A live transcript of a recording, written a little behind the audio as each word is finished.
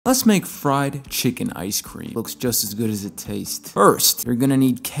Let's make fried chicken ice cream. Looks just as good as it tastes. First, you're gonna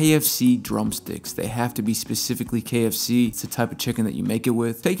need KFC drumsticks. They have to be specifically KFC. It's the type of chicken that you make it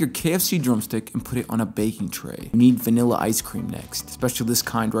with. Take your KFC drumstick and put it on a baking tray. You need vanilla ice cream next, especially this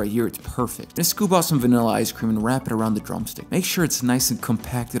kind right here. It's perfect. Just scoop out some vanilla ice cream and wrap it around the drumstick. Make sure it's nice and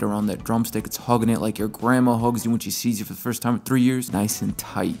compacted around that drumstick. It's hugging it like your grandma hugs you when she sees you for the first time in 3 years. Nice and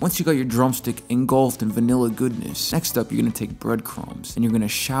tight. Once you got your drumstick engulfed in vanilla goodness, next up you're gonna take breadcrumbs and you're gonna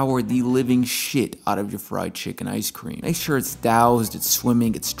shower the living shit out of your fried chicken ice cream. Make sure it's doused, it's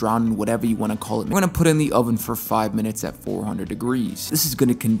swimming, it's drowning, whatever you want to call it. We're gonna put it in the oven for 5 minutes at 400 degrees. This is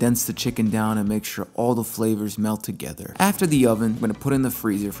gonna condense the chicken down and make sure all the flavors melt together. After the oven, we're gonna put it in the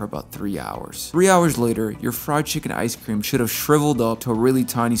freezer for about 3 hours. 3 hours later, your fried chicken ice cream should have shriveled up to a really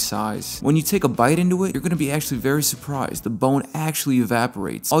tiny size. When you take a bite into it, you're gonna be actually very surprised. The bone actually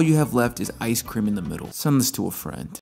evaporates. All you have left is ice cream in the middle. Send this to a friend.